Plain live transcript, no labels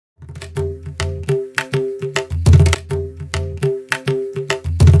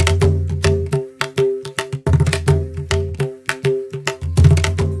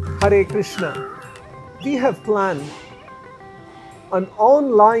Hare Krishna. We have planned an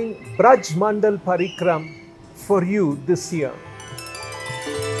online Braj Mandal Parikrama for you this year.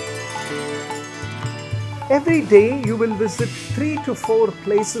 Every day you will visit 3 to 4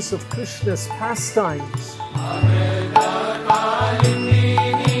 places of Krishna's pastimes.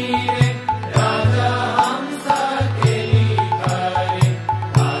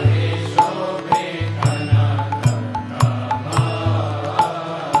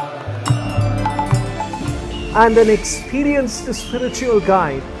 And an experienced spiritual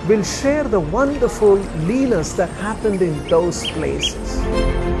guide will share the wonderful leelas that happened in those places.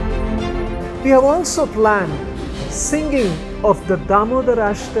 We have also planned singing of the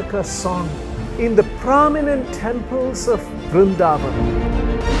Damodarashtaka song in the prominent temples of Vrindavana.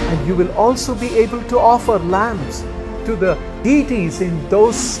 And you will also be able to offer lambs to the deities in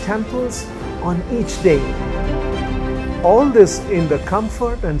those temples on each day. All this in the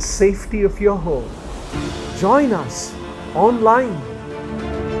comfort and safety of your home. Join us online